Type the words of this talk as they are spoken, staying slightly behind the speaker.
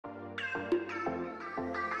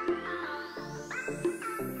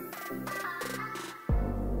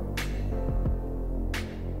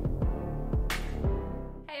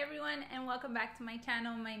welcome back to my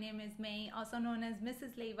channel. My name is May, also known as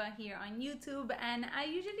Mrs. Leva here on YouTube, and I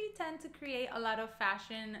usually tend to create a lot of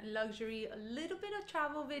fashion, luxury, a little bit of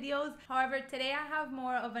travel videos. However, today I have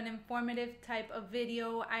more of an informative type of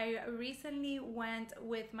video. I recently went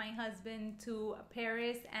with my husband to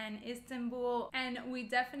Paris and Istanbul, and we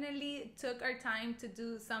definitely took our time to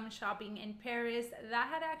do some shopping in Paris. That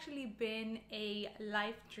had actually been a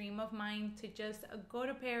life dream of mine, to just go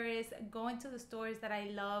to Paris, go into the stores that I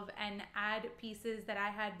love and add pieces that I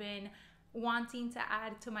had been wanting to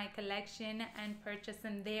add to my collection and purchase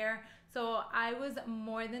them there. So I was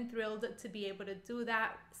more than thrilled to be able to do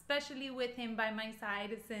that, especially with him by my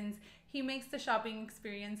side, since he makes the shopping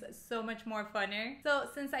experience so much more funner. So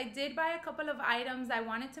since I did buy a couple of items, I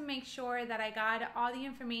wanted to make sure that I got all the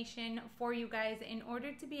information for you guys in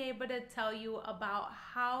order to be able to tell you about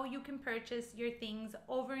how you can purchase your things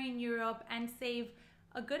over in Europe and save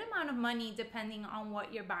a good amount of money depending on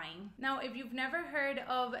what you're buying. Now, if you've never heard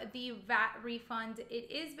of the VAT refund,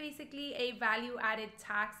 it is basically a value-added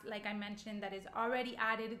tax, like I mentioned, that is already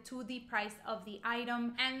added to the price of the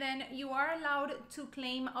item, and then you are allowed to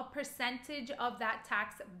claim a percentage of that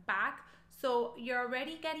tax back. So you're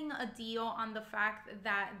already getting a deal on the fact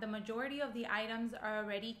that the majority of the items are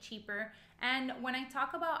already cheaper. And when I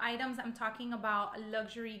talk about items, I'm talking about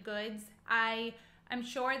luxury goods. I'm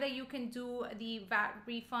sure that you can do the VAT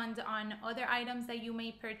refund on other items that you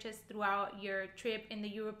may purchase throughout your trip in the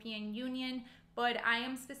European Union, but I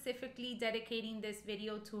am specifically dedicating this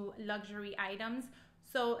video to luxury items.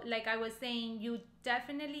 So like I was saying, you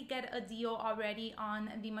definitely get a deal already on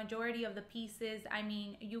the majority of the pieces. I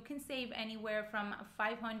mean, you can save anywhere from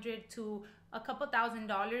 $500 to a couple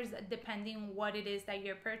 $1,000 depending what it is that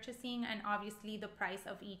you're purchasing, and obviously the price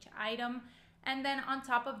of each item. And then on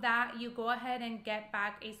top of that, you go ahead and get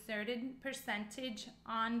back a certain percentage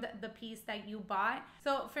on the piece that you bought.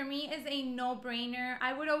 So for me, it's a no-brainer.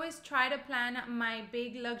 I would always try to plan my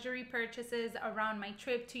big luxury purchases around my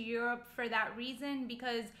trip to Europe for that reason,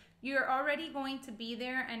 because you're already going to be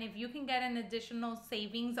there, and if you can get an additional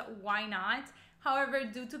savings, why not? However,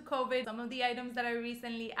 due to COVID, some of the items that I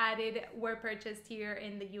recently added were purchased here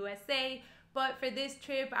in the USA. But for this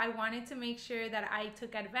trip, I wanted to make sure that I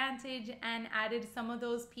took advantage and added some of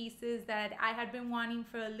those pieces that I had been wanting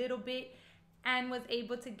for a little bit, and was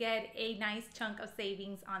able to get a nice chunk of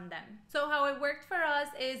savings on them. So how it worked for us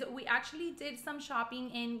is we actually did some shopping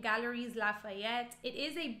in Galeries Lafayette. It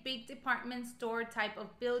is a big department store type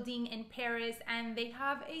of building in Paris, and they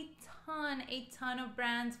have a ton of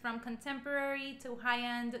brands, from contemporary to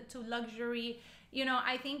high-end to luxury. You know,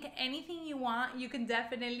 I think anything you want, you can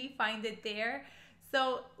definitely find it there.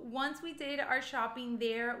 So once we did our shopping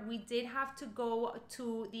there, we did have to go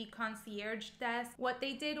to the concierge desk. What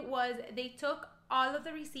they did was they took all of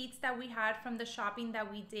the receipts that we had from the shopping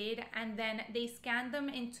that we did, and then they scanned them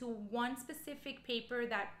into one specific paper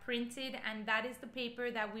that printed, and that is the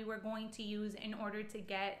paper that we were going to use in order to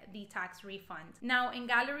get the tax refund. Now in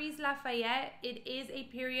Galeries Lafayette, it is a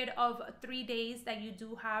period of 3 days that you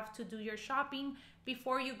do have to do your shopping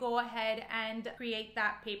before you go ahead and create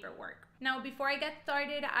that paperwork. Now, before I get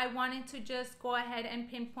started, I wanted to just go ahead and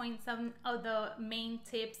pinpoint some of the main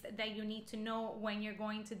tips that you need to know when you're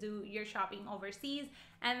going to do your shopping overseas,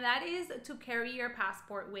 and that is to carry your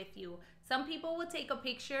passport with you. Some people will take a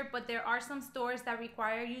picture, but there are some stores that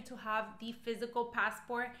require you to have the physical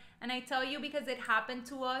passport. And I tell you, because it happened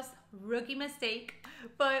to us, rookie mistake,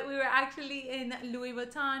 but we were actually in Louis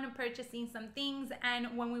Vuitton purchasing some things,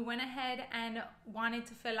 and when we went ahead and wanted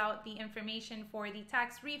to fill out the information for the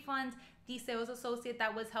tax refund, the sales associate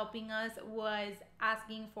that was helping us was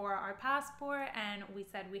asking for our passport, and we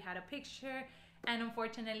said we had a picture, and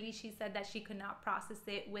unfortunately she said that she could not process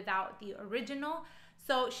it without the original.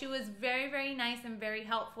 So she was very nice and very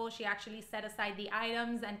helpful. She actually set aside the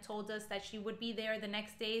items and told us that she would be there the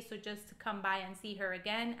next day, so just to come by and see her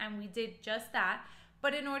again, and we did just that.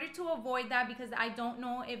 But in order to avoid that, because I don't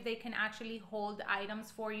know if they can actually hold items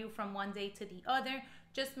for you from one day to the other,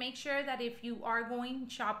 just make sure that if you are going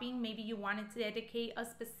shopping, maybe you wanted to dedicate a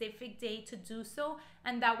specific day to do so,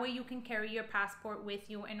 and that way you can carry your passport with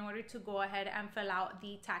you in order to go ahead and fill out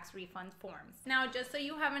the tax refund forms. Now, just so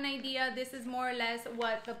you have an idea, this is more or less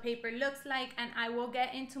what the paper looks like, and I will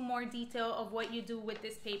get into more detail of what you do with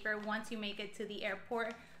this paper once you make it to the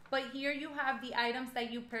airport. But here you have the items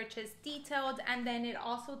that you purchased detailed, and then it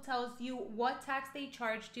also tells you what tax they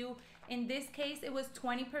charged you. In this case, it was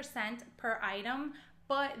 20% per item,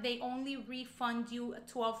 but they only refund you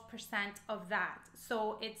 12% of that.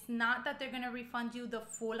 So it's not that they're gonna refund you the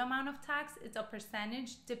full amount of tax, it's a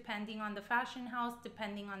percentage depending on the fashion house,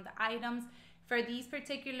 depending on the items. For these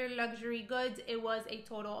particular luxury goods, it was a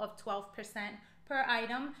total of 12% per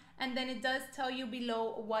item, and then it does tell you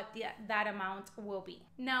below what that amount will be.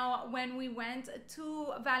 Now, when we went to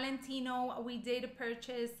Valentino, we did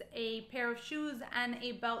purchase a pair of shoes and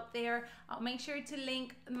a belt there. I'll make sure to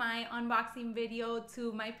link my unboxing video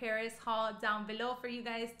to my Paris haul down below for you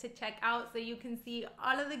guys to check out, so you can see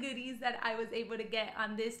all of the goodies that I was able to get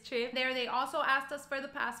on this trip. There, they also asked us for the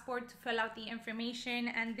passport to fill out the information,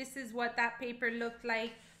 and this is what that paper looked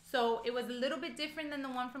like. So it was a little bit different than the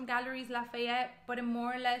one from Galeries Lafayette, but it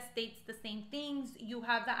more or less states the same things. You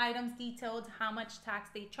have the items detailed, how much tax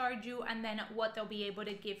they charge you, and then what they'll be able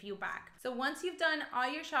to give you back. So once you've done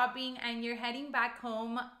all your shopping and you're heading back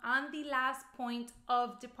home, on the last point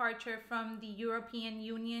of departure from the European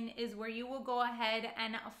Union is where you will go ahead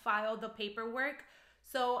and file the paperwork.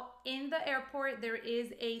 So in the airport, there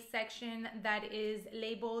is a section that is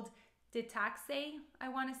labeled Detaxe, I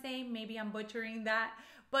want to say, maybe I'm butchering that,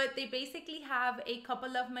 but they basically have a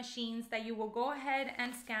couple of machines that you will go ahead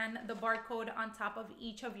and scan the barcode on top of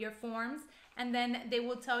each of your forms, and then they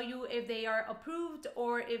will tell you if they are approved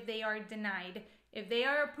or if they are denied. If they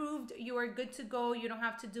are approved, you are good to go. You don't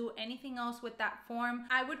have to do anything else with that form.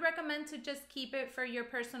 I would recommend to just keep it for your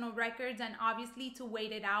personal records and obviously to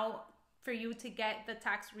wait it out for you to get the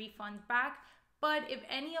tax refund back. But if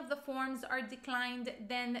any of the forms are declined,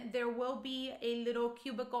 then there will be a little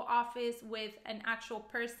cubicle office with an actual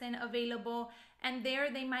person available. And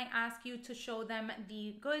there they might ask you to show them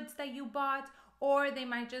the goods that you bought, or they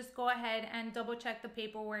might just go ahead and double check the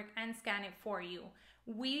paperwork and scan it for you.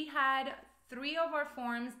 We had 3 of our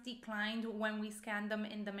forms declined when we scanned them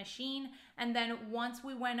in the machine, and then once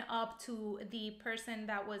we went up to the person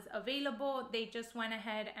that was available, they just went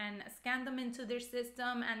ahead and scanned them into their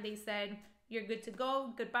system and they said, "You're good to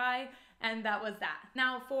go, goodbye," and that was that.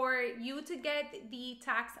 Now, for you to get the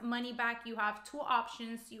tax money back, you have 2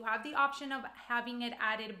 options. You have the option of having it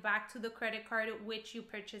added back to the credit card which you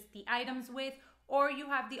purchased the items with, or you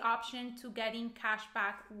have the option to getting cash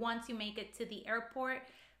back once you make it to the airport.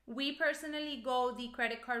 We personally go the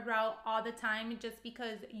credit card route all the time just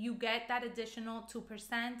because you get that additional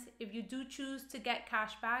 2%. If you do choose to get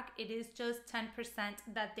cash back, it is just 10%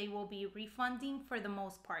 that they will be refunding for the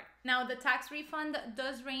most part. Now, the tax refund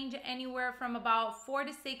does range anywhere from about 4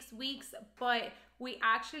 to 6 weeks, but we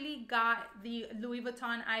actually got the Louis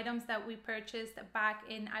Vuitton items that we purchased back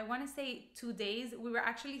in, I want to say 2 days. We were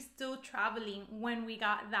actually still traveling when we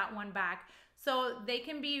got that one back. So they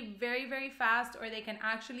can be very, very fast, or they can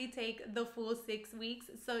actually take the full 6 weeks.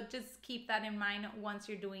 So just keep that in mind once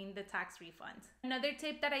you're doing the tax refund. Another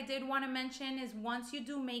tip that I did want to mention is once you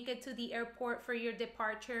do make it to the airport for your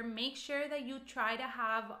departure, make sure that you try to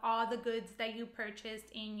have all the goods that you purchased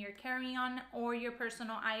in your carry-on or your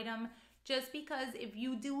personal item. Just because if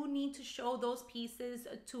you do need to show those pieces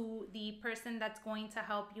to the person that's going to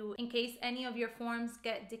help you, in case any of your forms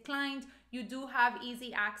get declined, you do have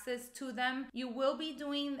easy access to them. You will be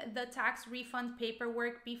doing the tax refund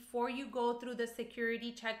paperwork before you go through the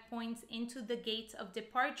security checkpoints into the gates of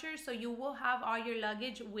departure, so you will have all your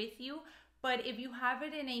luggage with you. But if you have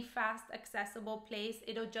it in a fast, accessible place,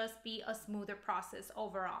 it'll just be a smoother process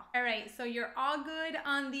overall. All right, so you're all good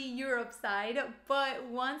on the Europe side, but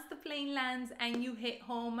once the plane lands and you hit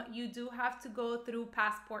home, you do have to go through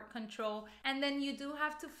passport control, and then you do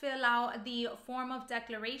have to fill out the form of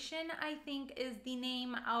declaration, I think is the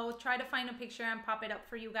name. I'll try to find a picture and pop it up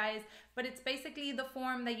for you guys, but it's basically the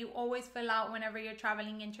form that you always fill out whenever you're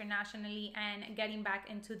traveling internationally and getting back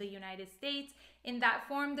into the United States. In that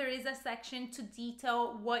form, there is a section to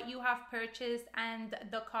detail what you have purchased and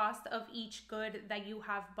the cost of each good that you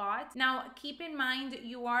have bought. Now, keep in mind,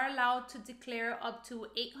 you are allowed to declare up to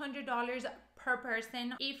 $800 per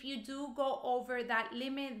person. If you do go over that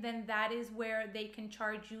limit, then that is where they can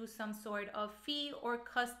charge you some sort of fee or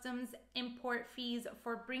customs import fees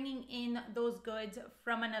for bringing in those goods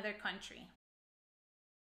from another country.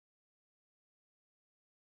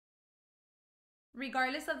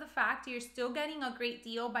 Regardless of the fact, you're still getting a great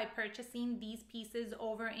deal by purchasing these pieces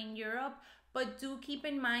over in Europe, but do keep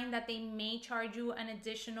in mind that they may charge you an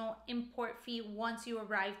additional import fee once you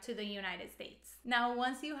arrive to the United States. Now,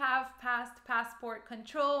 once you have passed passport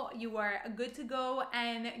control, you are good to go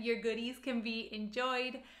and your goodies can be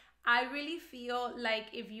enjoyed. I really feel like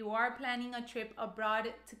if you are planning a trip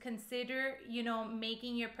abroad, to consider,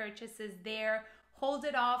 making your purchases there. hold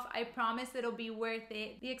it off. I promise it'll be worth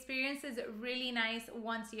it. The experience is really nice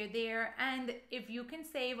once you're there, and if you can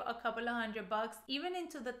save a couple of $100, even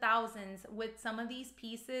into the thousands with some of these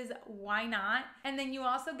pieces, why not? And then you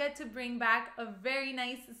also get to bring back a very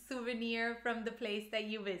nice souvenir from the place that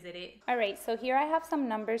you visited. All right, so here I have some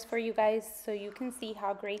numbers for you guys so you can see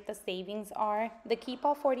how great the savings are. The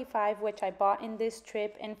Keepall 45, which I bought in this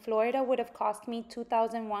trip in Florida, would have cost me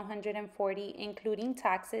 $2,140 including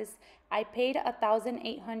taxes. I paid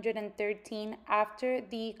 $1,813 after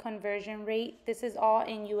the conversion rate. This is all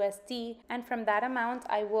in USD, and from that amount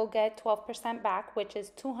I will get 12% back, which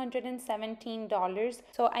is $217.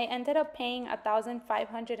 So I ended up paying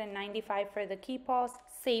 $1,595 for the Keepalls,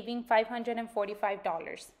 saving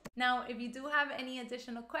 $545. Now, if you do have any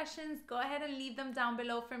additional questions, go ahead and leave them down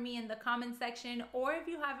below for me in the comment section, or if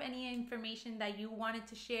you have any information that you wanted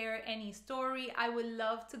to share, any story, I would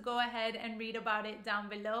love to go ahead and read about it down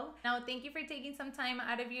below. Now, thank you for taking some time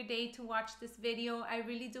out of your day to watch this video. I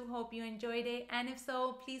really do hope you enjoyed it, and if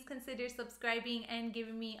so, please consider subscribing and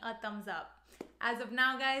giving me a thumbs up. As of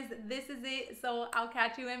now, guys, this is it, so I'll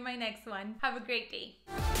catch you in my next one. Have a great day.